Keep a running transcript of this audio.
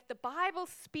Bible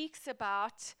speaks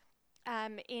about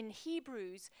in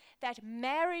Hebrews that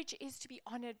marriage is to be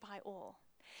honored by all.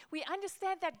 We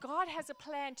understand that God has a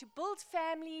plan to build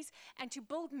families and to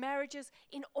build marriages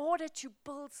in order to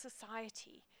build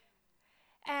society.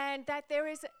 And that there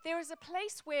is a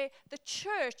place where the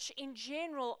church in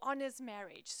general honors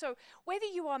marriage. So whether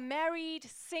you are married,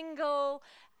 single,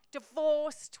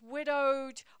 divorced,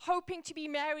 widowed, hoping to be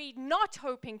married, not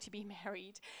hoping to be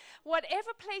married,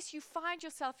 whatever place you find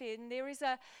yourself in, there is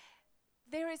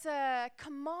a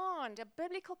command, a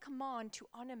biblical command to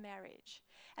honor marriage.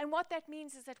 And what that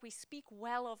means is that we speak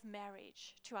well of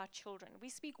marriage to our children. We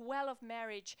speak well of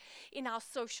marriage in our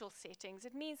social settings.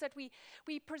 It means that we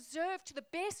preserve to the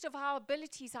best of our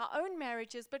abilities our own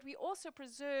marriages, but we also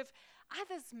preserve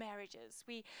others' marriages.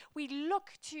 We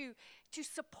look to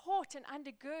support and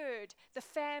undergird the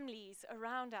families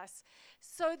around us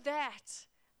so that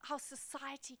our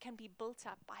society can be built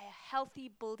up by a healthy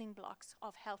building blocks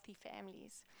of healthy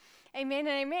families. Amen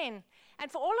and amen.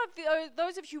 And for all of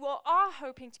those of you who are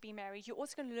hoping to be married, you're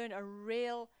also going to learn a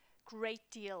real great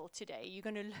deal today. You're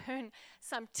going to learn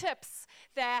some tips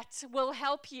that will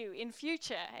help you in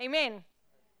future. Amen.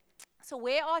 So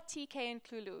where are TK and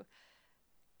Klulu?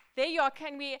 There you are.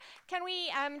 Can we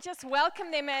just welcome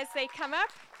them as they come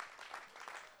up?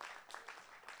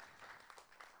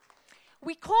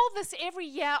 We call this every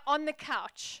year on the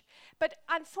couch, but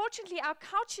unfortunately our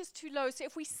couch is too low, so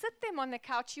if we sit them on the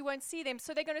couch, you won't see them,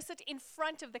 so they're going to sit in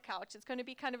front of the couch. It's going to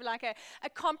be kind of like a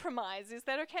compromise. Is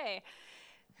that okay?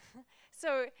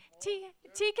 So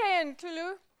TK and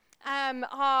Tulu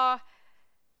are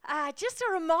just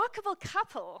a remarkable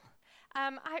couple.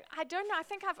 I don't know, I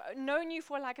think I've known you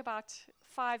for like about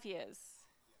 5 years.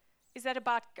 Is that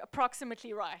about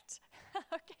approximately right?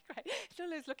 Okay, great.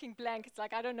 Lulu's looking blank. It's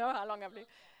like, I don't know how long I've lived.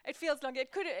 It feels long.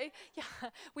 It could, yeah.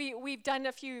 We've done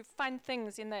a few fun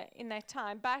things in that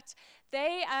time. But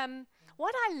they,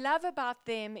 what I love about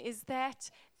them is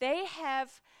that they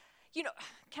have, you know,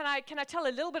 can I tell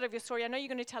a little bit of your story? I know you're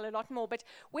going to tell a lot more. But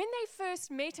when they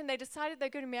first met and they decided they're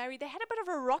going to marry, they had a bit of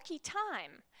a rocky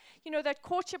time. You know, that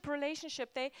courtship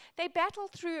relationship. They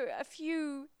battled through a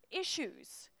few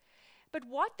issues. But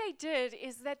what they did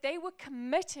is that they were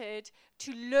committed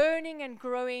to learning and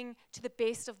growing to the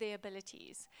best of their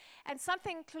abilities. And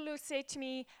something Klulu said to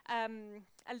me a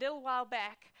little while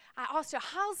back, I asked her,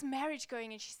 how's marriage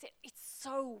going? And she said, it's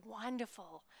so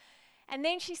wonderful. And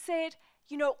then she said,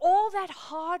 you know, all that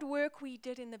hard work we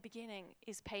did in the beginning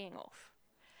is paying off.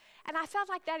 And I felt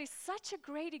like that is such a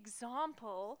great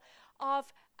example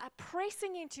of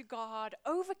pressing into God,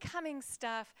 overcoming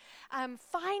stuff,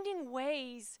 finding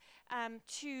ways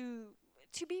to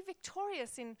be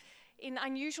victorious in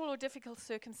unusual or difficult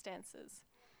circumstances.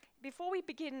 Before we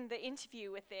begin the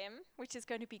interview with them, which is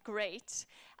going to be great,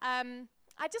 I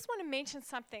just want to mention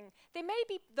something. There may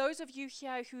be those of you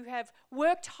here who have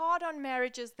worked hard on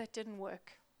marriages that didn't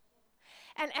work.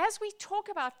 And as we talk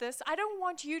about this, I don't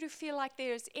want you to feel like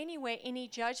there's anywhere any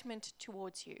judgment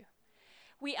towards you.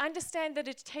 We understand that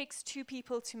it takes two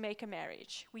people to make a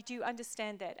marriage. We do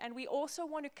understand that. And we also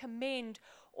want to commend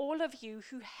all of you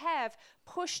who have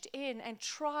pushed in and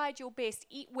tried your best,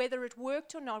 whether it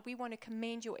worked or not. We want to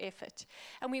commend your effort.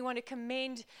 And we want to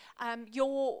commend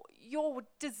your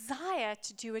desire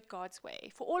to do it God's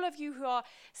way. For all of you who are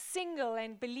single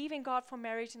and believe in God for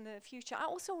marriage in the future, I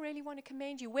also really want to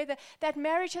commend you. Whether that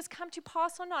marriage has come to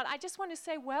pass or not, I just want to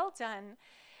say well done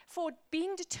for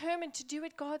being determined to do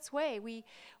it God's way. We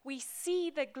see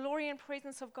the glory and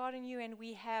presence of God in you, and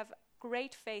we have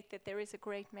great faith that there is a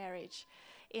great marriage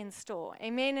in store.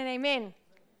 Amen and amen.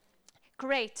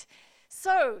 Great.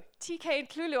 So, TK and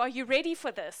Klulu, are you ready for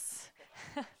this?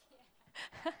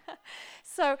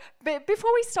 So,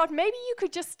 before we start, maybe you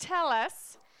could just tell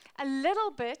us a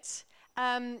little bit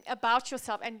about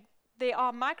yourself. And there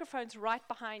are microphones right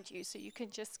behind you, so you can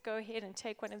just go ahead and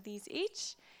take one of these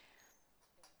each.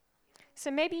 So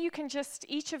maybe you can just,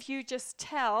 each of you just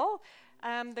tell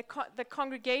the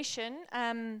congregation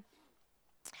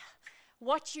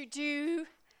what you do,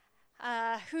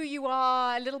 who you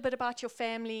are, a little bit about your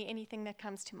family, anything that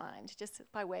comes to mind, just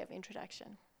by way of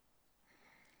introduction.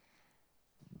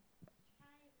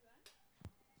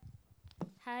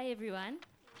 Hi, everyone.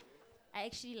 I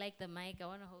actually like the mic. I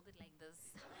want to hold it like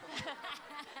this.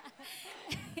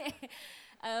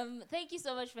 Thank you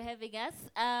so much for having us.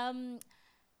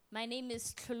 My name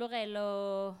is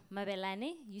Tlhologelo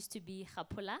Mabelane, used to be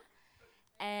Khapula.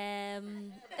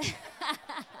 I'm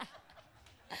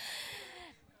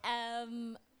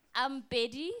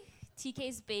Betty,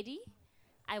 TK's Betty.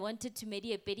 I wanted to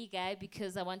marry a Betty guy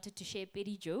because I wanted to share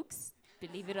Betty jokes,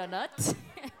 believe it or not.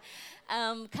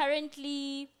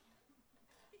 Currently,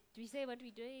 do we say what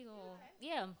we're doing or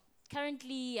yeah?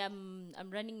 Currently, I'm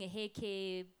running a hair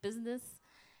care business.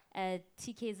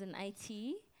 TK's in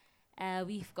IT.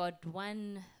 We've got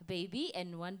one baby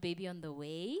and one baby on the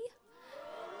way.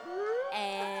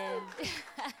 And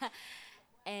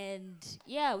and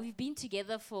yeah, we've been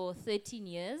together for 13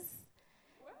 years.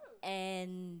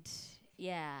 And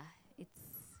yeah,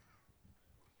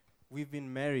 We've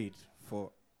been married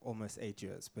for almost 8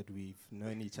 years, but we've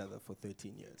known each other for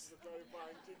 13 years.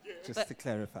 Just to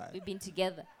clarify. we've been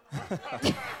together.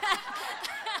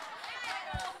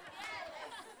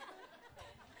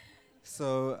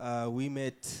 So we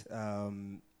met,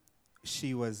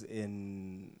 she was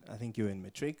in, I think you were in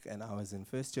matric, and I was in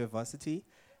first year varsity,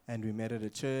 and we met at a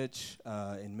church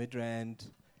in Midrand,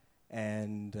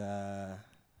 and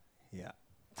yeah.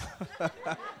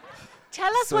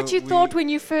 Tell us So what you we- thought when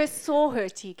you first saw her,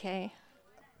 TK.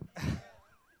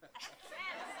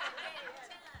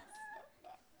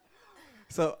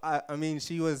 So I mean,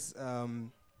 she was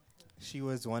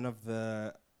one of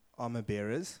the armor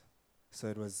bearers. So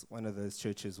it was one of those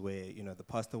churches where the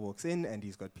pastor walks in and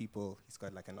he's got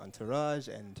like an entourage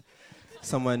and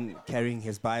someone carrying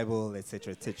his Bible,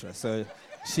 etc., etc. So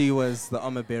she was the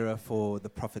armor bearer for the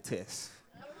prophetess.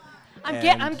 I'm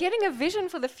And- getting a vision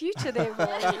for the future there,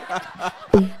 Rory.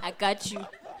 I got you.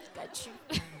 Got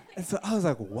you. And so I was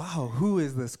like, wow, who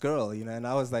is this girl? And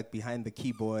I was like behind the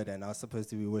keyboard and I was supposed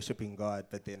to be worshiping God,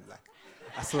 but then like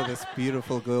I saw this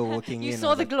beautiful girl walking You in. I saw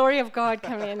was the like, glory of God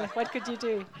come in. What could you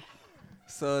do?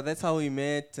 So that's how we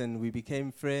met, and we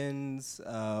became friends.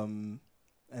 And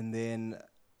then,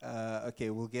 okay,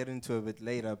 we'll get into it a bit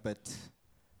later, but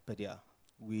yeah,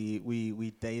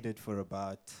 we dated for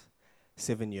about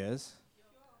 7 years,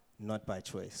 not by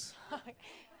choice.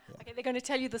 Okay, they're going to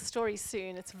tell you the story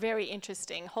soon. It's very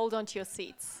interesting. Hold on to your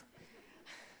seats.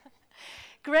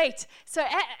 Great. So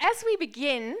as we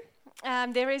begin,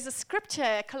 there is a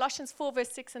scripture, Colossians 4,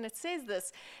 verse 6, and it says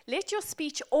this: "Let your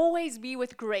speech always be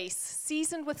with grace,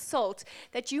 seasoned with salt,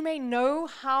 that you may know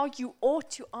how you ought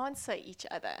to answer each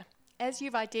other." As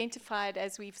you've identified,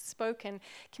 as we've spoken,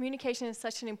 communication is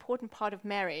such an important part of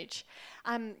marriage.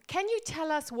 Can you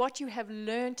tell us what you have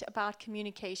learned about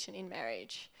communication in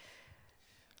marriage?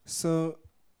 So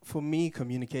for me,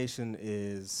 communication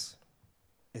is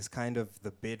kind of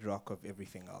the bedrock of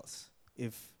everything else.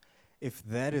 If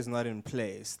that is not in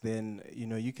place, then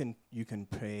you can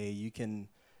pray, you can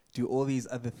do all these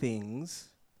other things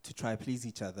to try please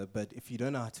each other, but if you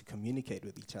don't know how to communicate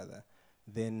with each other,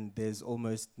 then there's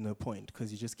almost no point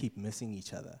because you just keep missing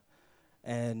each other.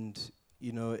 And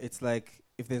it's like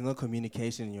if there's no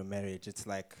communication in your marriage, it's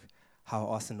like how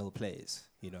Arsenal plays,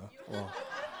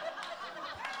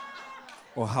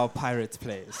 or how Pirates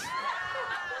plays.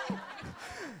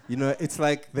 It's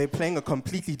like they're playing a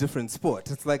completely different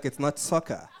sport. It's like it's not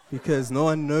soccer because no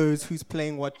one knows who's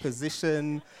playing what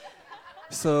position.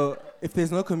 So if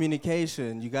there's no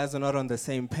communication, you guys are not on the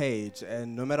same page,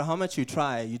 and no matter how much you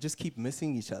try, you just keep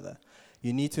missing each other.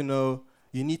 You need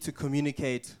to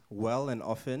communicate well and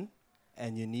often,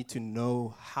 and you need to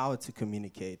know how to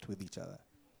communicate with each other.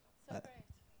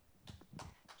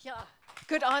 Yeah,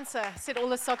 good answer, said all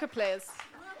the soccer players,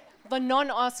 the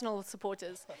non-Arsenal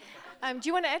supporters. Do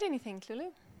you want to add anything,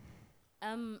 Lulu?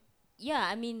 Yeah,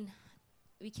 I mean,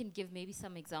 we can give maybe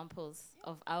some examples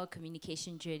of our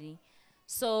communication journey.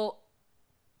 So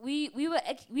we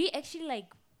actually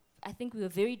like, I think we were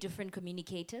very different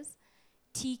communicators.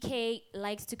 TK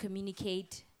likes to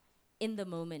communicate in the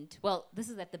moment. Well, this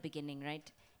is at the beginning, right?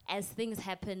 As things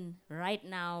happen right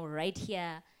now, right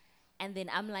here, and then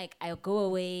I'm like, I'll go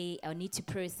away, I'll need to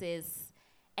process.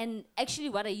 And actually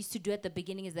what I used to do at the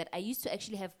beginning is that I used to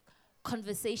actually have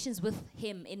conversations with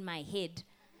him in my head,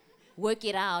 work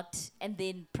it out, and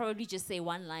then probably just say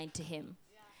one line to him.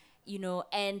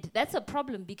 And that's a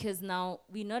problem because now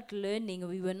we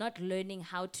were not learning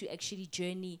how to actually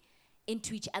journey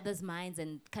into each other's minds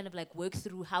and kind of like work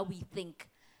through how we think,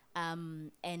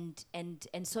 and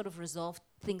sort of resolve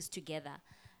things together.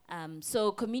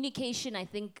 So communication, I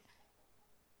think,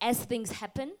 as things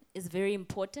happen, is very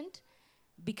important,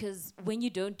 because when you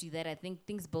don't do that, I think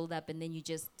things build up and then you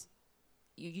just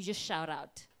shout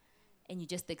out and you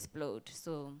just explode.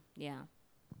 So yeah.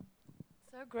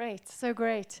 So great, so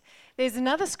great. There's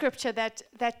another scripture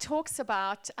that talks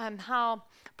about how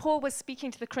Paul was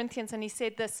speaking to the Corinthians, and he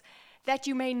said this: that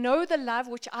you may know the love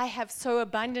which I have so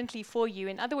abundantly for you.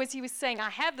 In other words, he was saying,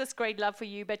 I have this great love for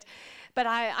you, but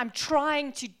I'm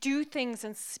trying to do things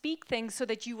and speak things so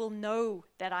that you will know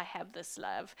that I have this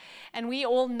love. And we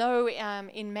all know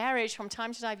in marriage, from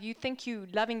time to time, you think you're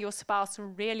loving your spouse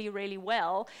really, really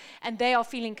well, and they are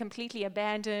feeling completely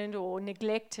abandoned or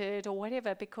neglected or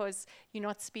whatever because you're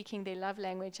not speaking their love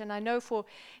language. And I know for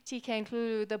TK and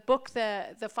Lulu, the book,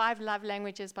 the 5 Love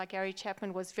Languages by Gary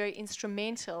Chapman was very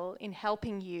instrumental in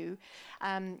helping you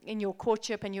in your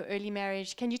courtship and your early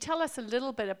marriage. Can you tell us a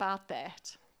little bit about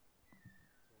that?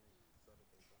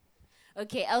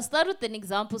 Okay, I'll start with an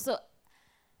example. So,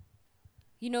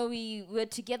 we were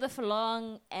together for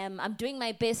long. I'm doing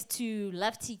my best to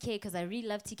love TK because I really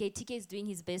love TK. TK is doing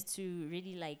his best to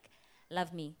really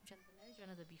love me.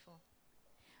 Before?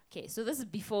 Okay, so this is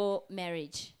before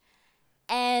marriage.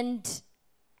 And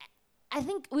I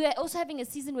think we were also having a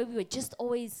season where we were just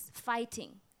always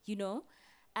fighting,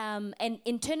 and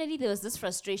internally there was this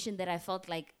frustration that I felt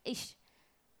like,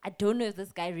 I don't know if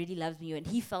this guy really loves me, and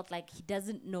he felt like he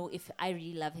doesn't know if I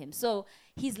really love him. So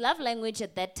his love language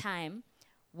at that time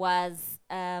was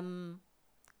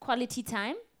quality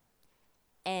time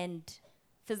and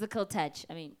physical touch.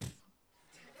 I mean,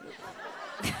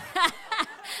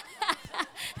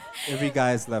 every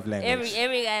guy's love language.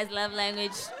 Every guy's love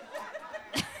language.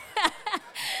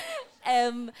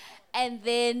 And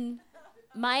then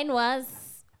mine was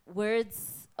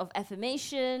words of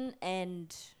affirmation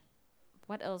and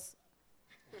what else?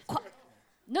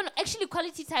 Actually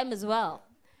quality time as well,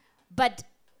 but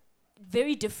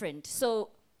very different.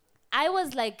 So I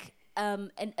was like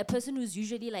a person who's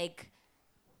usually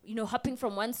hopping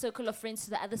from one circle of friends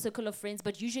to the other circle of friends,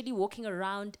 but usually walking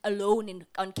around alone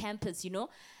on campus,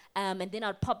 and then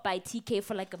I'd pop by TK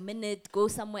for like a minute, go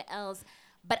somewhere else.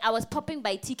 But I was popping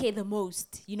by TK the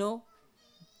most,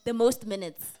 the most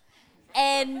minutes.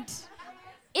 And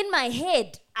in my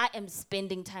head, I am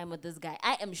spending time with this guy.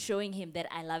 I am showing him that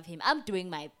I love him. I'm doing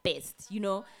my best,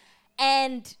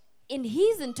 And in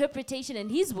his interpretation and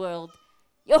his world,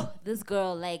 this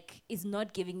girl is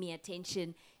not giving me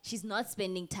attention. She's not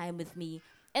spending time with me.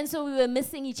 And so we were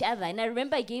missing each other. And I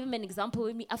remember I gave him an example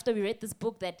with me after we read this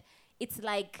book that it's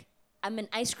like I'm an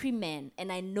ice cream man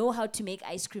and I know how to make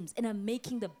ice creams and I'm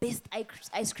making the best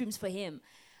ice creams for him.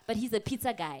 But he's a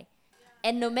pizza guy.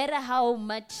 And no matter how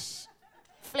much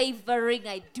flavoring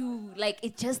I do,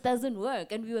 it just doesn't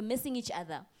work. And we were missing each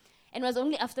other. And it was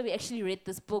only after we actually read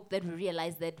this book that we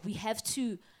realized that we have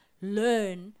to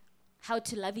learn how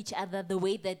to love each other the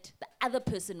way that the other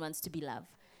person wants to be loved.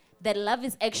 That love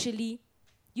is actually,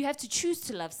 you have to choose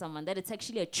to love someone, that it's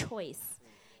actually a choice,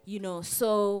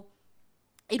 So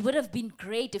it would have been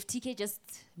great if TK just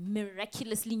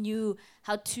miraculously knew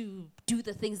how to do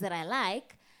the things that I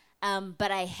like,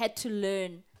 but I had to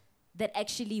learn that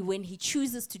actually when he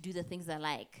chooses to do the things I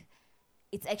like,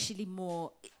 it's actually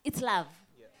more, it's love.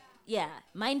 Yeah,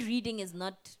 mind reading is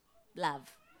not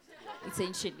love,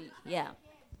 essentially, yeah.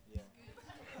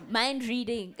 Mind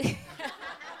reading.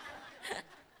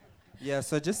 Yeah,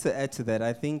 so just to add to that,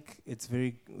 I think it's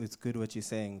good what you're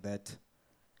saying, that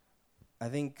I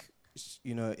think,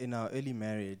 in our early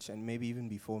marriage and maybe even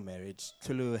before marriage,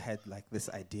 Tulu had this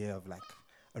idea of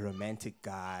a romantic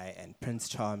guy and Prince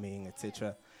Charming,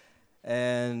 etc.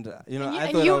 And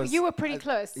I thought you were pretty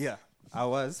close. Yeah, I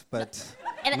was, but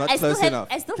and not I close enough.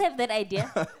 I still have that idea.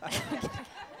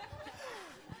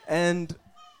 And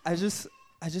I just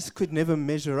could never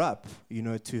measure up,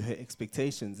 to her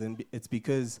expectations, and it's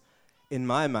because in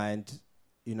my mind,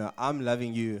 I'm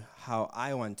loving you how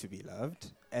I want to be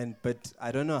loved, but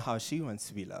I don't know how she wants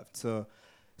to be loved. So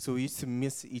we used to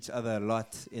miss each other a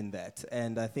lot in that.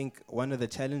 And I think one of the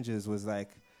challenges was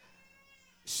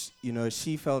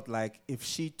she felt like if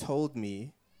she told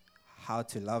me how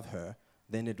to love her,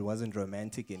 then it wasn't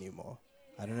romantic anymore.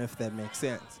 I don't know if that makes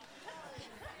sense.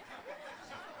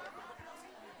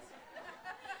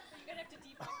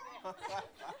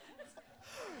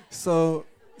 So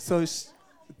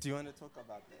do you want to talk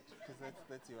about that? Because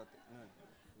that's your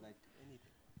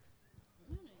anything.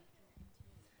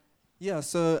 Yeah.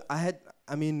 So I had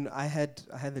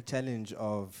the challenge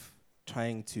of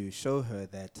trying to show her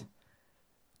that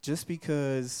just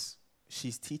because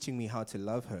she's teaching me how to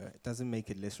love her, it doesn't make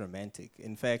it less romantic.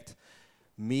 In fact,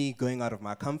 me going out of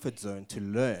my comfort zone to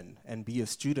learn and be a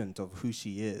student of who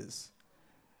she is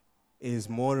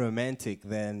more romantic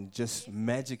than just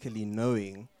magically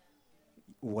knowing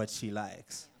what she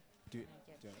likes.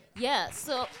 Yeah,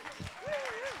 so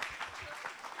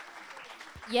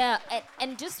yeah,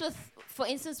 and just for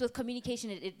instance with communication,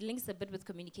 it links a bit with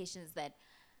communication, is that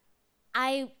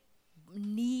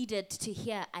needed to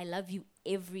hear "I love you"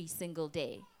 every single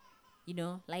day. You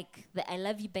know, like the "I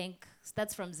love you" bank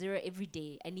starts from 0 every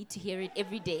day. I need to hear it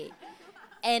every day.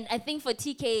 And I think for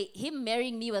TK, him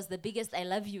marrying me was the biggest "I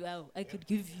love you" I could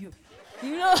give you.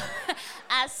 You know,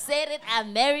 I said it, I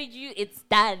married you, it's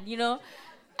done, you know.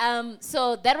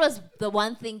 So that was the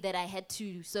one thing that I had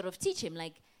to sort of teach him.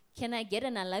 Like, can I get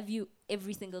an "I love you"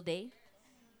 every single day?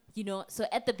 You know, so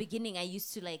at the beginning, I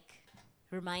used to like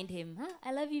remind him,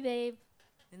 "I love you, babe."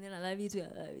 And then "I love you too,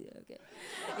 I love you, okay.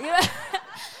 You know,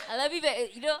 "I love you, babe,"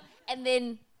 you know, and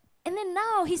then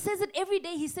now he says it every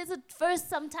day. He says it first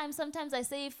sometimes I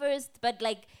say it first, but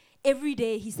like every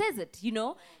day he says it, you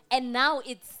know. And now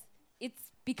it's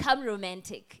become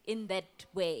romantic in that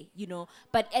way, you know.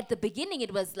 But at the beginning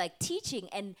it was like teaching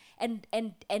and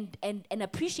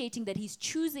appreciating that he's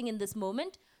choosing in this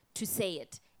moment to say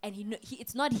it. And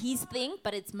it's not his thing,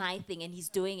 but it's my thing, and he's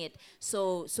doing it.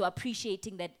 So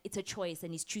appreciating that it's a choice,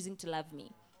 and he's choosing to love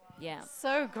me. Yeah.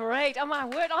 So great. Oh my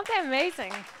word, aren't they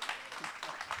amazing?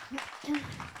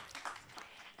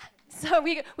 So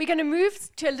we're going to move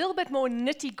to a little bit more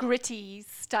nitty-gritty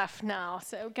stuff now.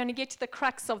 So we're going to get to the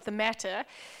crux of the matter,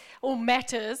 or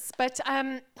matters. But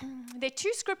there are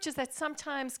two scriptures that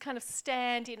sometimes kind of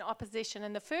stand in opposition.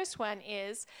 And the first one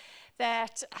is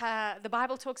that the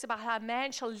Bible talks about how a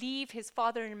man shall leave his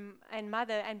father and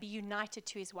mother and be united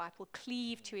to his wife, will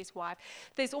cleave to his wife.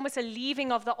 There's almost a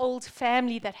leaving of the old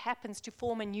family that happens to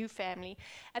form a new family.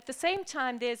 At the same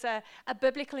time, there's a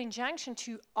biblical injunction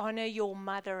to honor your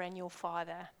mother and your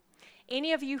father.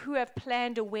 Any of you who have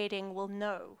planned a wedding will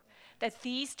know that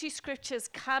these two scriptures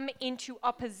come into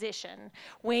opposition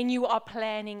when you are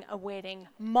planning a wedding.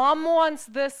 Mom wants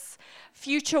this,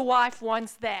 future wife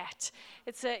wants that.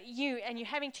 It's you're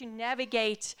having to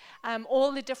navigate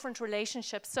all the different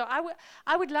relationships. So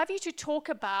I would love you to talk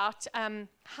about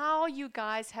how you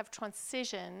guys have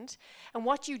transitioned and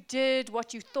what you did,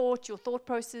 what you thought, your thought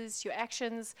process, your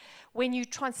actions, when you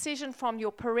transitioned from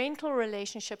your parental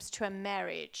relationships to a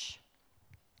marriage.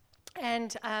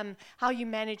 And how you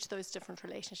manage those different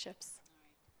relationships.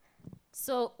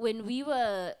 So when we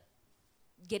were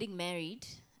getting married,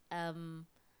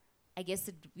 I guess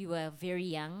we were very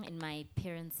young in my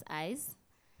parents' eyes,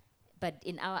 but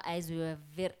in our eyes we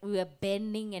were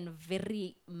burning and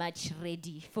very much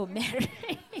ready for marriage.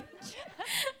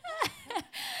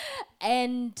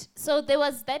 And so there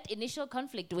was that initial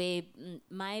conflict where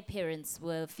my parents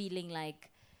were feeling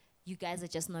like, you guys are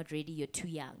just not ready, you're too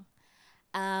young.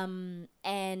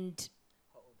 And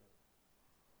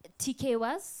TK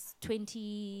was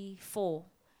 24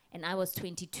 and I was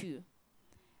 22.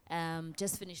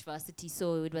 Just finished varsity,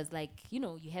 so it was like,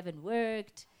 you haven't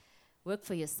work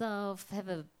for yourself, have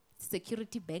a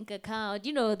security bank account,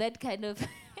 that kind of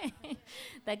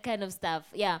that kind of stuff.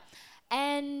 Yeah.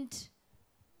 And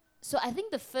so I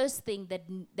think the first thing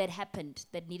that happened,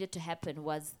 that needed to happen,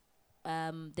 was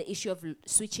the issue of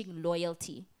switching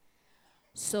loyalty.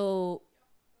 So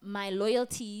my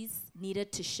loyalties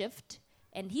needed to shift,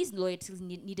 and his loyalties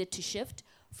needed to shift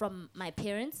from my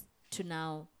parents to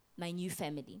now my new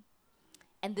family.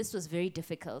 And this was very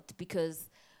difficult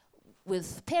because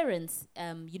with parents,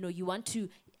 you want to,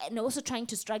 and also trying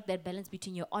to strike that balance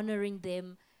between you're honoring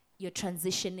them, you're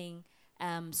transitioning.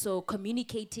 So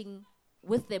communicating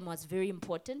with them was very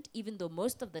important, even though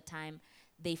most of the time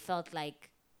they felt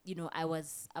like, I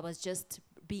was just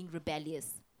being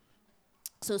rebellious.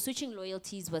 So switching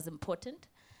loyalties was important.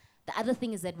 The other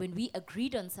thing is that when we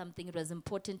agreed on something, it was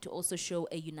important to also show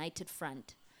a united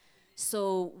front.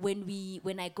 So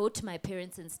when I go to my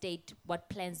parents and state what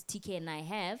plans TK and I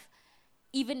have,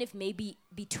 even if maybe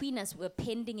between us we're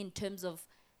pending in terms of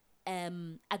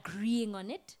agreeing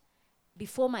on it,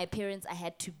 before my parents I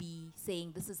had to be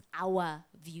saying, this is our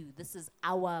view, this is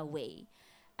our way.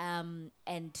 And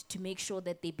to make sure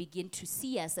that they begin to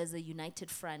see us as a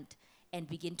united front and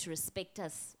begin to respect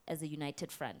us as a united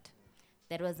front.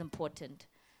 That was important.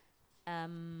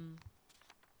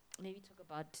 Maybe talk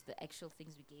about the actual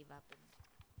things we gave up.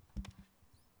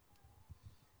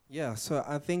 Yeah, so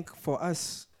I think for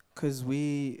us, because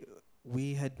we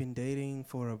had been dating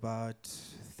for about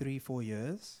 3-4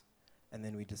 years, and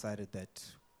then we decided that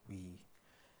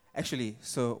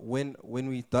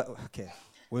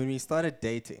when we started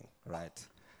dating, right,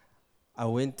 I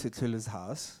went to Tulu's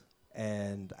house,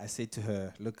 and I said to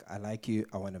her, look, I like you,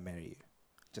 I want to marry you.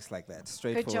 Just like that,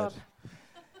 straightforward. Good job.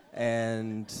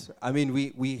 And I mean,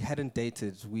 we hadn't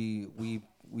dated. We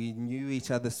knew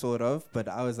each other sort of, but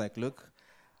I was like, look,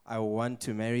 I want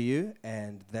to marry you,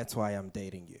 and that's why I'm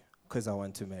dating you, because I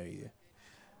want to marry you.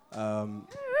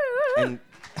 And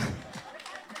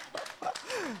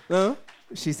no,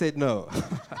 she said no.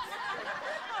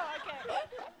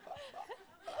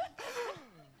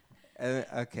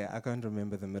 Okay, I can't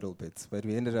remember the middle bits, but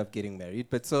we ended up getting married.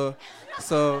 But so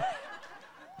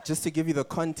just to give you the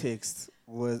context,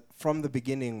 was from the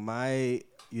beginning, I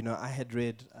had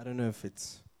read, I don't know if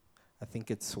I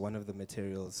think it's one of the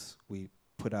materials we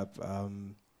put up,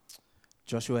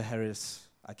 Joshua Harris,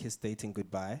 I Kissed Dating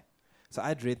Goodbye. So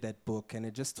I'd read that book, and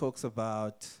it just talks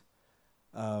about,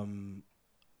 how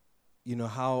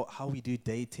we do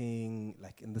dating,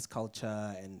 like in this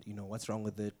culture, and, what's wrong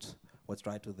with it, what's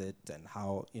right with it, and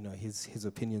how, his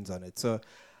opinions on it. So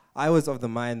I was of the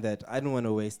mind that I didn't want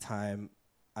to waste time.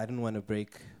 I didn't want to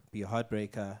be a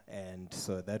heartbreaker, and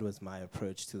so that was my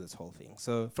approach to this whole thing.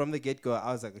 So from the get-go,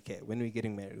 I was like, okay, when are we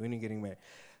getting married?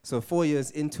 So 4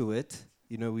 years into it,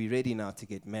 we're ready now to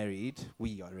get married.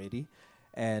 We are ready.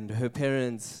 And her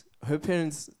parents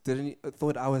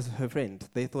thought I was her friend.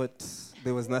 They thought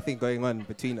there was nothing going on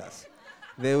between us.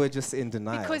 They were just in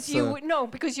denial. Because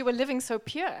you were living so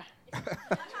pure. You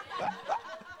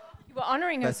were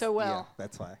honoring her so well. Yeah,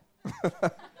 that's why.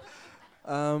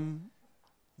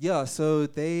 So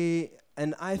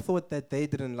and I thought that they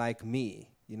didn't like me.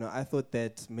 I thought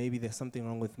that maybe there's something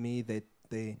wrong with me, that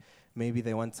maybe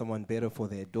they want someone better for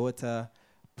their daughter,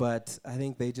 but I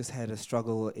think they just had a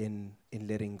struggle in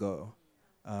letting go,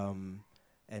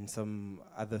 and some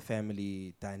other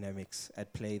family dynamics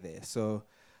at play there. So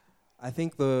I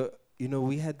think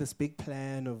we had this big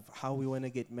plan of how we want to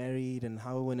get married and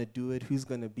how we want to do it, who's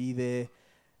going to be there,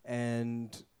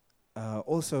 and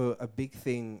also a big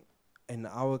thing in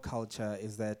our culture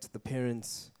is that the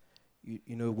parents,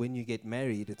 when you get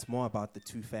married, it's more about the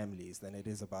two families than it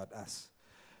is about us.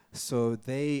 So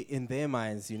they, in their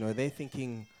minds, they're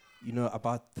thinking,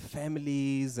 about the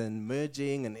families and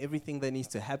merging and everything that needs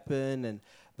to happen and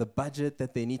the budget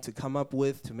that they need to come up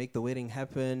with to make the wedding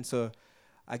happen. So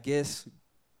I guess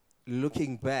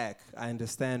looking back, I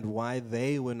understand why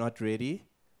they were not ready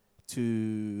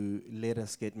to let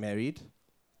us get married.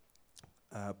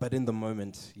 But in the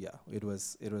moment, it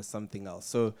was something else.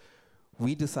 So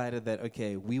we decided that,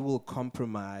 okay, we will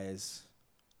compromise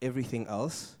everything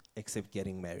else except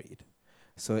getting married.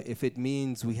 So if it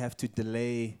means we have to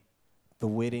delay the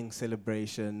wedding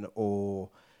celebration or,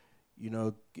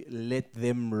 let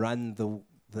them run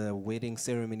the wedding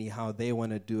ceremony how they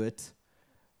want to do it,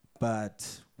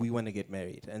 but we want to get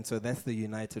married. And so that's the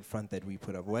united front that we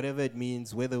put up. Whatever it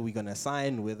means, whether we're going to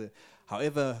sign,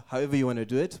 however you want to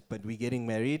do it, but we're getting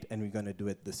married and we're going to do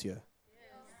it this year.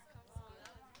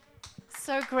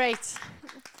 So great.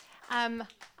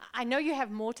 I know you have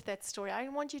more to that story. I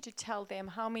want you to tell them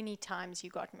how many times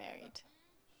you got married.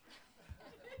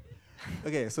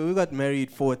 Okay, so we got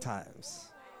married 4 times.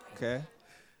 Okay?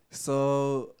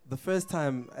 So the first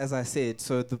time, as I said,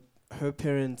 her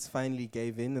parents finally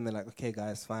gave in and they're like, okay,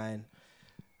 guys, fine.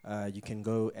 You can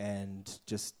go and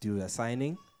just do a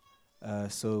signing.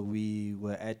 So we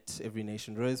were at Every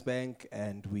Nation Rosebank,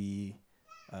 and we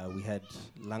had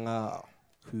Langa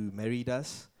who married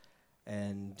us,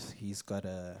 and he's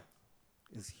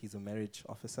a marriage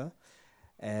officer.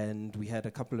 And we had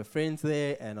a couple of friends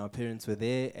there, and our parents were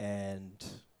there, and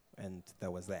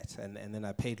that was that. And then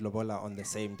I paid lobola on the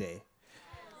same day.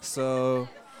 So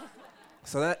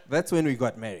that's when we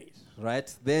got married,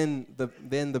 right?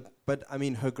 But I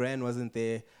mean, her gran wasn't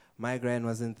there, my gran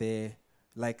wasn't there.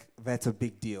 Like, that's a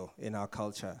big deal in our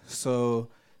culture. So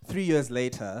 3 years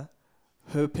later,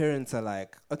 her parents are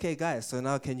like, okay, guys, so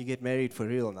now can you get married for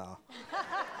real now?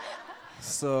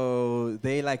 So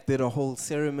they did a whole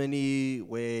ceremony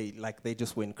where they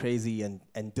just went crazy and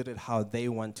did it how they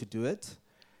want to do it.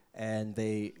 And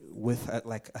they, with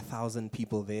 1,000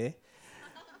 people there,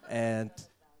 and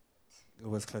it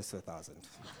was close to 1,000.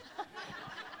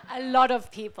 A lot of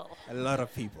people. A lot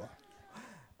of people.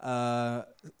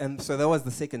 And so that was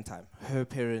the second time. Her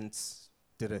parents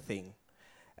did a thing.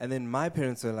 And then my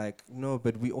parents were like, no,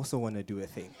 but we also want to do a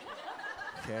thing.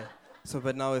 Okay? So,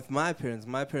 but now with my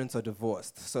parents are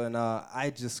divorced. So now I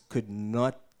just could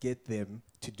not get them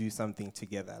to do something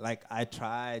together. I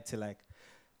tried to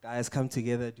guys, come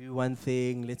together, do one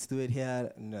thing, let's do it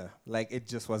here. No, it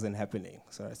just wasn't happening.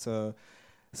 So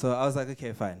I was like,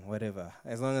 okay, fine, whatever,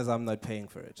 as long as I'm not paying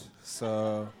for it.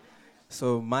 So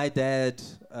my dad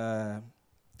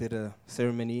did a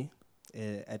ceremony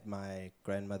at my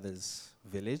grandmother's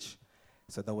village.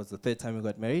 So that was the 3rd time we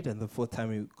got married, and the 4th time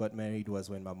we got married was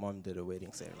when my mom did a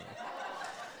wedding ceremony.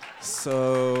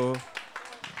 So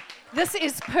this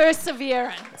is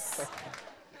perseverance.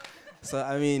 So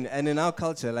I mean, and in our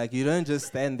culture, you don't just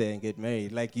stand there and get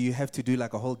married. You have to do a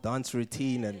whole dance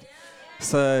routine, and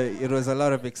so it was a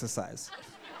lot of exercise.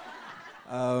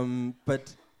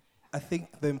 But I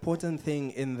think the important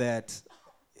thing in that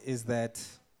is that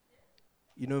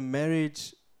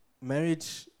marriage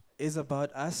is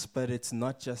about us, but it's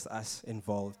not just us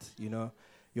involved.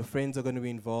 Your friends are going to be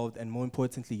involved, and more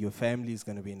importantly, your family is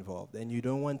going to be involved, and you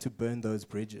don't want to burn those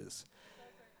bridges.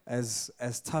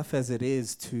 As tough as it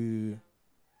is to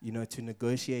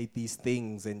negotiate these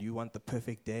things, and you want the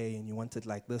perfect day, and you want it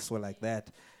like this or like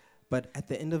that, but at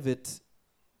the end of it,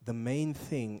 the main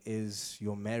thing is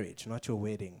your marriage, not your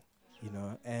wedding.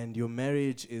 And your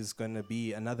marriage is going to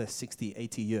be another 60,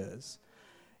 80 years.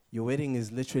 Your wedding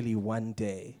is literally one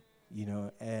day,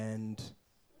 and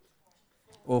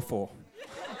or four.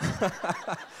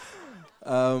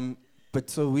 But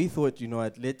so we thought,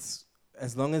 let's,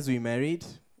 as long as we married,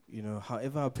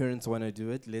 however our parents want to do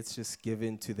it, let's just give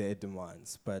in to their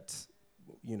demands. But,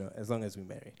 as long as we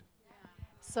married.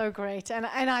 So great. And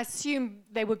I assume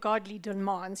they were godly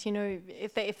demands.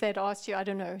 If they'd asked you, I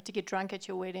don't know, to get drunk at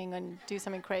your wedding and do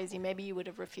something crazy, maybe you would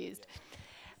have refused.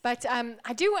 But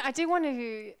I do want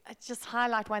to just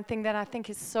highlight one thing that I think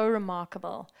is so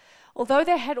remarkable. Although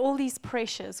they had all these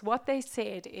pressures, what they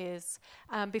said is,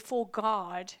 before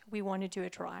God, we want to do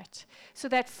it right. So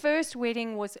that first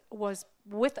wedding was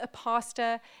with a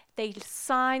pastor. They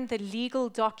signed the legal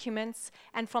documents,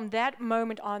 and from that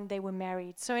moment on, they were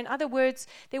married. So in other words,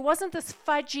 there wasn't this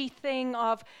fudgy thing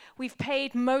of, we've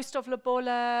paid most of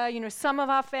lobola, some of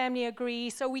our family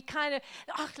agree, so we kind of,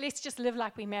 let's just live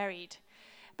like we married.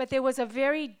 But there was a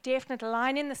very definite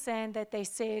line in the sand that they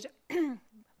said,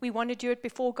 we want to do it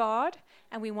before God,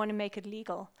 and we want to make it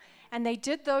legal. And they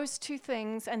did those two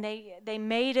things, and they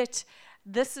made it,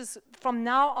 this is, from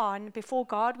now on, before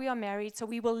God, we are married, so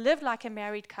we will live like a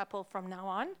married couple from now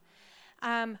on.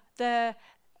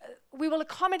 We will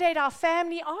accommodate our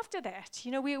family after that.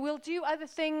 We will do other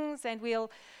things, and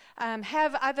we'll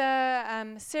have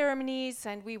other ceremonies,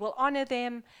 and we will honor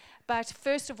them. But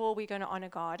first of all, we're going to honor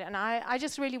God. And I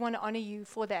just really want to honor you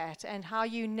for that, and how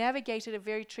you navigated a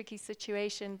very tricky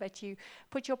situation, but you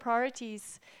put your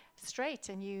priorities straight,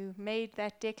 and you made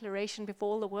that declaration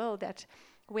before all the world that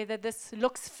whether this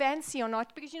looks fancy or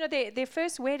not, because their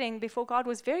first wedding before God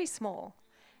was very small,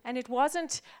 and it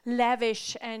wasn't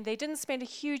lavish, and they didn't spend a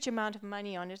huge amount of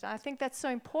money on it. I think that's so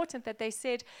important that they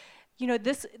said,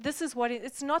 this is what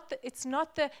it's not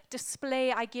the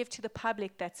display I give to the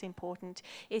public that's important.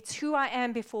 It's who I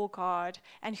am before God,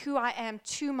 and who I am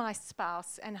to my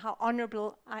spouse, and how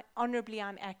honorably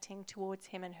I'm acting towards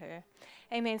him and her.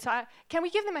 Amen. So can we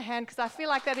give them a hand, because I feel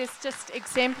like that is just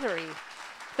exemplary,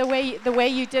 the way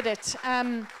you did it.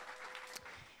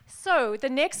 So the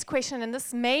next question, and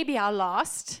this may be our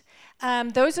last.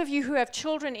 Those of you who have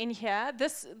children in here,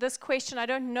 this question, I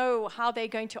don't know how they're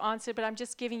going to answer, but I'm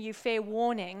just giving you fair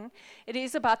warning. It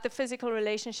is about the physical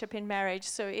relationship in marriage.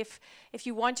 So if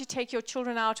you want to take your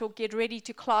children out or get ready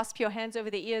to clasp your hands over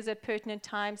their ears at pertinent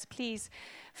times, please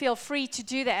feel free to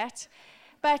do that.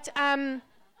 But 1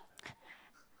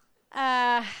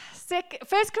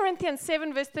 Corinthians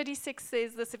 7 verse 36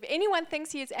 says this: if anyone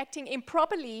thinks he is acting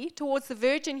improperly towards the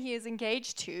virgin he is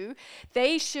engaged to,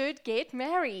 they should get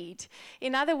married.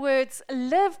 In other words,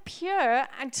 live pure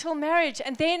until marriage,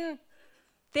 and then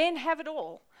have it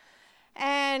all.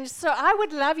 And so I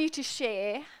would love you to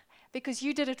share, because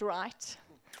you did it right,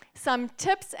 some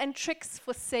tips and tricks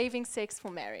for saving sex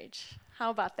for marriage. How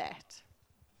about that?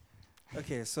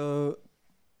 Okay, so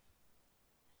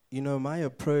my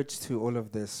approach to all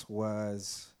of this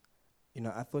was,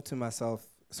 I thought to myself,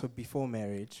 so before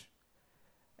marriage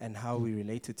and how we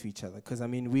related to each other, because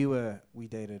we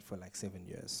dated for like 7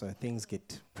 years, so things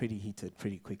get pretty heated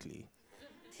pretty quickly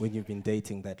when you've been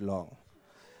dating that long.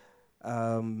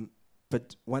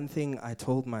 But one thing I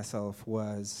told myself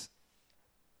was,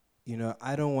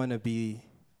 I don't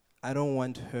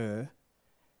want her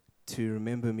to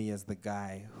remember me as the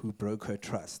guy who broke her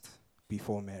trust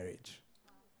before marriage.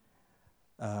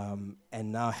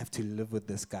 And now I have to live with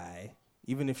this guy,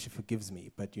 even if she forgives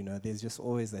me. But, there's just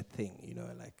always that thing,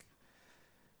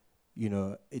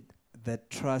 that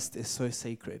trust is so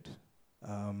sacred.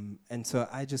 And so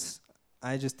I just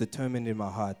determined in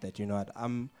my heart that,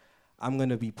 I'm going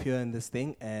to be pure in this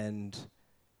thing. And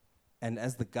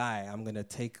as the guy, I'm going to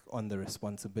take on the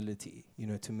responsibility,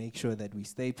 to make sure that we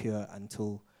stay pure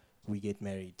until we get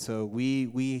married. So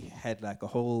we had like a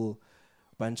whole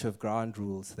bunch of ground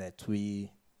rules that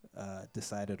we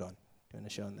decided on. Do you want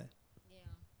to share on that?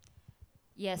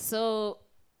 Yeah, so,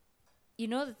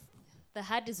 the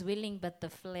heart is willing, but the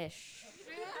flesh.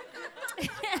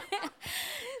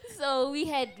 So we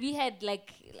had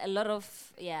like a lot of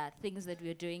things that we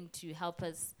were doing to help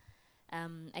us,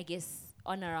 I guess,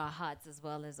 honor our hearts as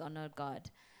well as honor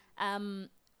God.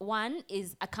 One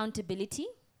is accountability.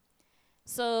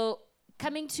 So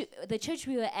coming to the church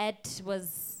we were at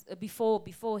was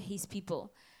before His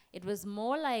People. It was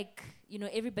more like,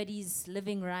 everybody's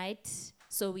living right,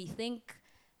 so we think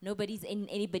nobody's in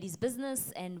anybody's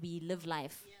business and we live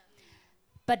life.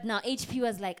 But now HP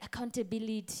was like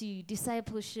accountability,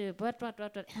 discipleship, what.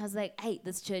 And I was like, hey,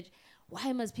 this church,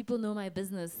 why must people know my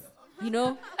business?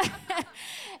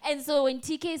 And so when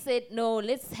TK said, no,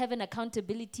 let's have an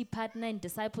accountability partner in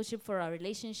discipleship for our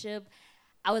relationship,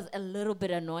 I was a little bit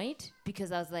annoyed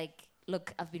because I was like,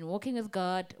 look, I've been walking with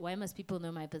God. Why must people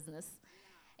know my business?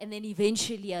 And then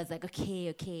eventually I was like,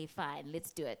 okay, fine,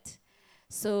 let's do it.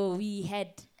 So we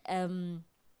had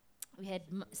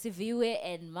Siviwe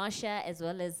and Marsha as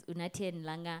well as Unati and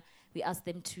Langa. We asked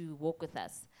them to walk with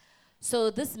us. So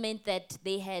this meant that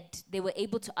they were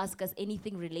able to ask us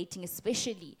anything relating,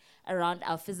 especially around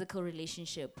our physical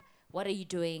relationship. What are you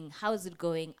doing? How is it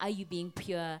going? Are you being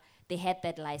pure? They had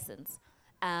that license.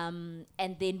 And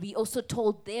then we also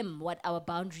told them what our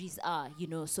boundaries are,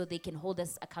 so they can hold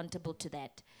us accountable to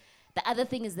that. The other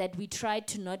thing is that we tried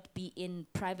to not be in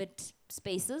private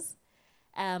spaces.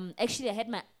 Actually, I had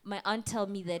my aunt tell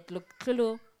me that, look,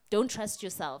 Klulu, don't trust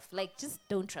yourself. Like, just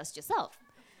don't trust yourself.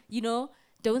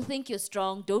 Don't think you're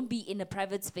strong. Don't be in a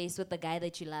private space with the guy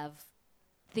that you love.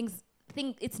 Think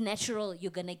it's natural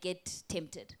you're going to get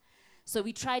tempted. So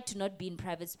we tried to not be in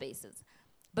private spaces.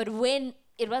 But when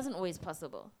it wasn't always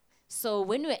possible. So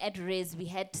when we were at Res, we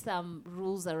had some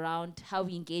rules around how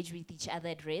we engage with each other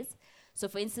at Res. So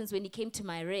for instance, when he came to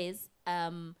my Res,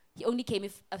 he only came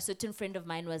if a certain friend of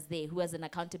mine was there who was an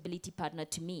accountability partner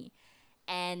to me.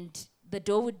 And the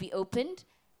door would be opened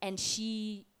and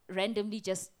she randomly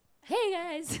just, hey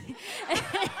guys.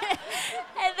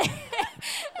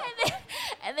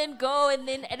 and then go, and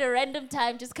then at a random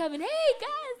time just come in, hey guys,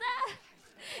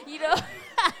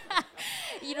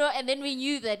 and then we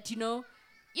knew that,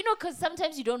 because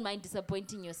sometimes you don't mind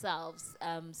disappointing yourselves.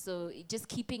 So just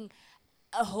keeping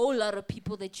a whole lot of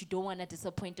people that you don't want to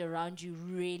disappoint around you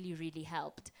really, really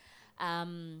helped.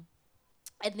 And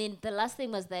then the last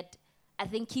thing was that I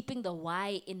think keeping the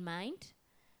why in mind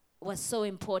was so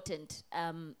important.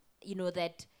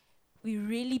 That we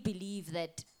really believe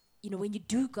that, when you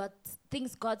do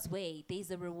things God's way,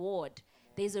 there's a reward.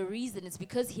 There's a reason. It's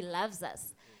because He loves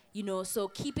us. So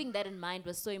keeping that in mind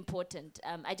was so important.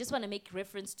 I just want to make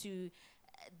reference to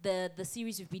the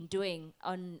series we've been doing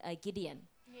on Gideon.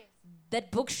 Yes.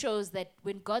 That book shows that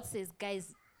when God says,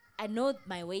 guys, I know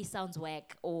my way sounds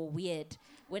whack or weird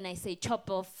when I say chop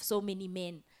off so many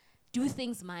men, do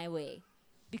things my way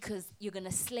because you're going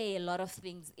to slay a lot of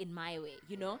things in my way,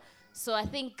 So I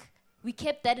think we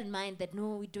kept that in mind that,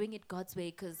 no, we're doing it God's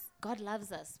way because God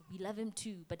loves us. We love Him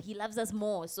too, but He loves us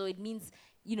more. So it means,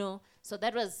 so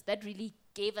that really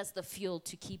gave us the fuel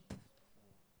to keep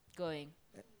going.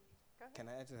 Can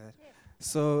I add to that? Yeah.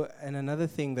 So, and another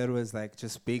thing that was like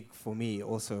just big for me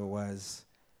also was,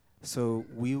 so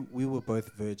we were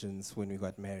both virgins when we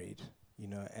got married,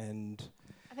 and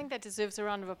I think that deserves a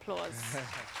round of applause.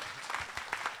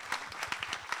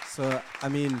 So, I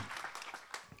mean,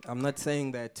 I'm not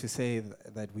saying that to say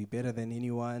that we're better than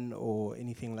anyone or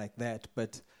anything like that,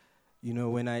 but,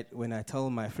 when I tell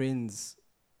my friends,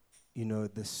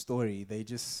 the story,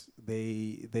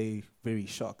 they very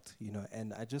shocked,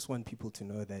 and I just want people to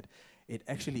know that it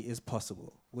actually is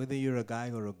possible, whether you're a guy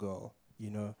or a girl,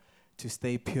 to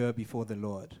stay pure before the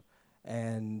Lord.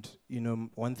 And,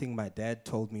 one thing my dad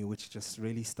told me, which just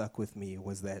really stuck with me,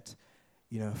 was that,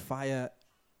 fire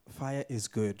is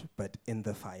good, but in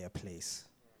the fireplace.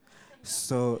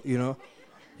 So, you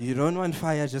don't want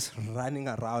fire just running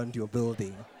around your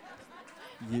building,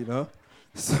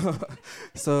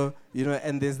 So,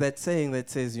 and there's that saying that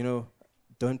says,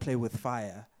 don't play with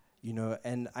fire,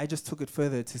 and I just took it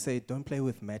further to say, don't play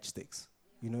with matchsticks,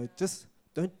 just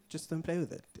don't play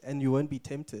with it, and you won't be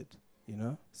tempted,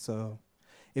 So,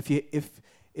 if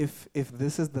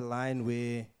this is the line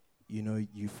where,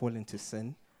 you fall into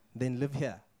sin, then live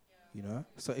here,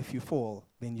 So if you fall,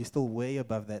 then you're still way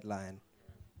above that line.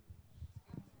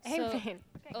 Amen.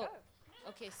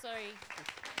 Okay, sorry.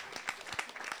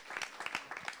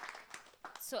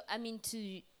 So I mean,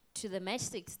 to the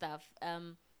matchstick stuff,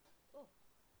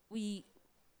 we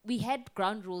had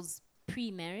ground rules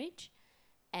pre-marriage,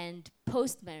 and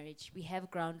post-marriage we have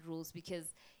ground rules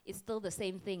because it's still the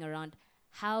same thing around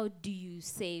how do you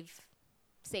save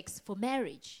sex for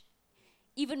marriage.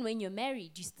 Even when you're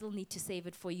married, you still need to save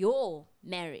it for your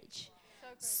marriage.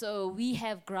 So we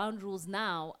have ground rules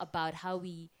now about how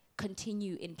we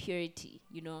continue in purity,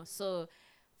 So,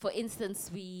 for instance,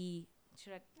 we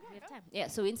have time? Yeah,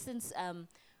 so instance,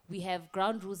 we have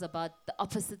ground rules about the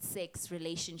opposite sex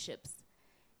relationships.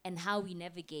 and how we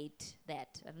navigate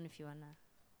that. I don't know if you wanna.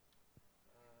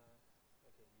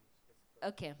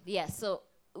 Okay, yeah. So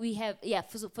we have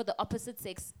for the opposite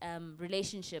sex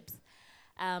relationships.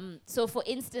 So for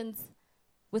instance,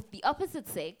 with the opposite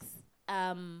sex,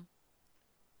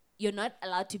 you're not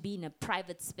allowed to be in a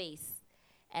private space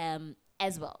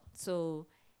as well. So,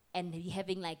 and be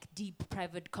having like deep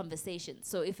private conversations.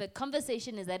 So if a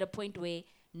conversation is at a point where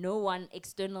no one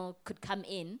external could come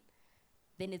in,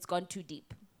 then it's gone too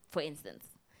deep, for instance.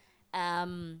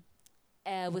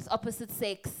 With opposite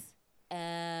sex,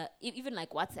 even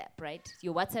like WhatsApp, right?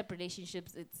 Your WhatsApp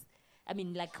relationships,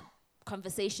 like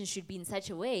conversations should be in such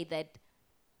a way that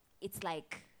it's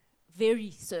like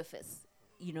very surface,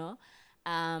 you know?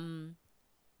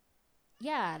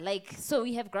 So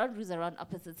we have ground rules around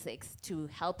opposite sex to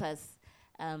help us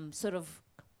sort of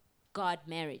guard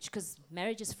marriage, because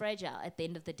marriage is fragile at the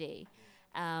end of the day.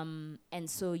 And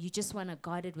so you just want to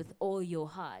guard it with all your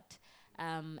heart.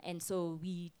 And so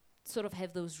we sort of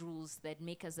have those rules that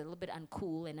make us a little bit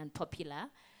uncool and unpopular,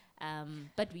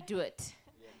 but we do it,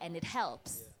 and it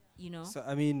helps, you know? So,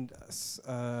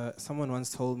 someone once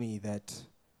told me that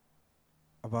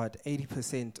about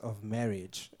 80% of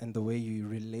marriage and the way you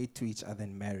relate to each other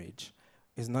in marriage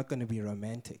is not going to be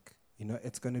romantic. You know,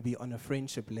 it's going to be on a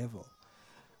friendship level.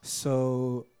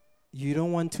 So you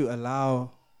don't want to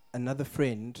allow another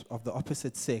friend of the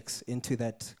opposite sex into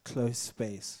that close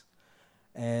space.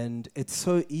 And it's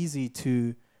so easy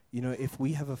to, if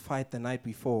we have a fight the night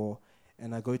before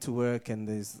and I go to work and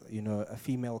there's, a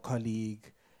female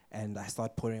colleague and I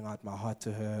start pouring out my heart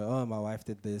to her, oh, my wife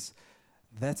did this.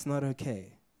 That's not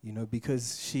okay,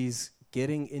 because she's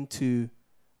getting into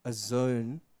a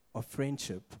zone of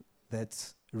friendship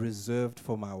that's reserved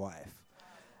for my wife.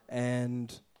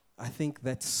 And I think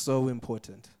that's so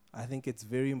important. I think it's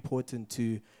very important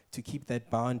to keep that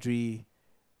boundary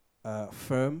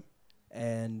firm,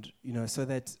 and so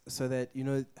that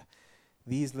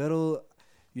these little,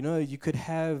 you could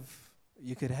have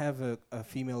a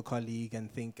female colleague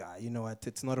and think, what,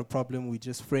 it's not a problem, we're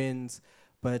just friends.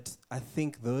 But I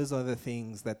think those are the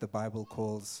things that the Bible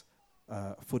calls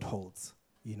footholds,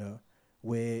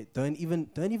 where don't even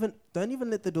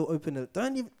let the door open.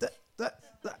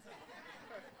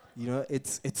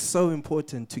 It's so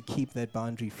important to keep that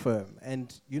boundary firm,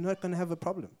 and you're not going to have a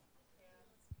problem.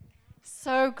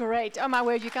 So great. Oh my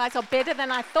word, you guys are better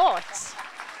than I thought.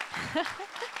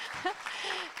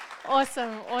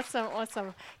 Awesome.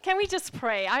 Can we just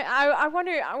pray? I want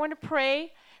to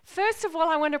pray. First of all,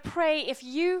 I want to pray if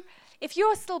you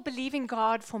are still believing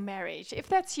God for marriage. If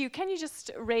that's you, can you just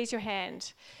raise your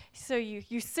hand? So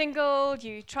you're single,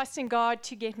 you trust in God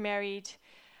to get married.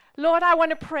 Lord, I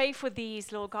want to pray for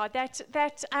these, Lord God, that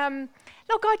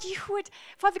Lord God, you would,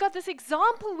 Father God, this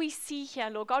example we see here,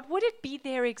 Lord God, would it be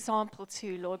their example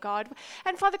too, Lord God?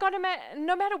 And Father God,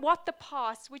 no matter what the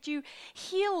past, would you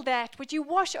heal that? Would you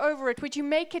wash over it? Would you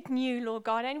make it new, Lord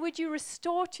God? And would you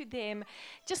restore to them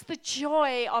just the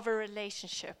joy of a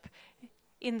relationship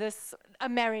in a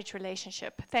marriage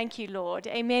relationship? Thank you, Lord.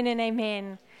 Amen and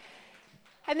amen.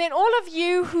 And then all of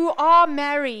you who are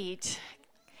married,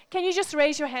 can you just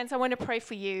raise your hands? I want to pray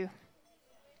for you.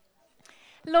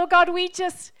 Lord God, we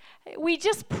just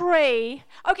pray.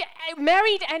 Okay,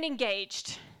 married and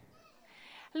engaged.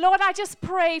 Lord, I just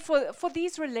pray for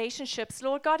these relationships,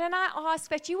 Lord God, and I ask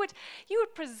that you would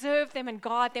preserve them and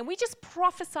guard them. We just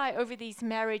prophesy over these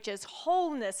marriages,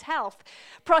 wholeness, health,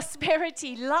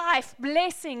 prosperity, life,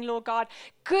 blessing, Lord God,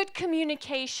 good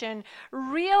communication,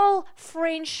 real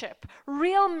friendship,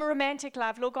 real romantic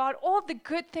love, Lord God, all the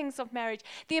good things of marriage,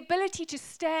 the ability to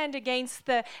stand against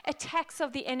the attacks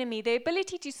of the enemy, the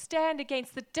ability to stand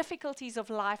against the difficulties of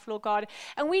life, Lord God.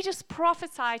 And we just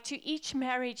prophesy to each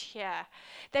marriage here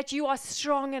that you are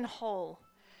strong and whole.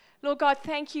 Lord God,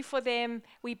 thank you for them.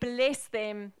 We bless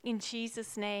them in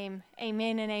Jesus' name.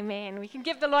 Amen and amen. We can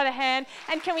give the Lord a hand.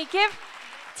 And can we give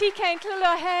TK and Kilo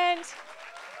a hand?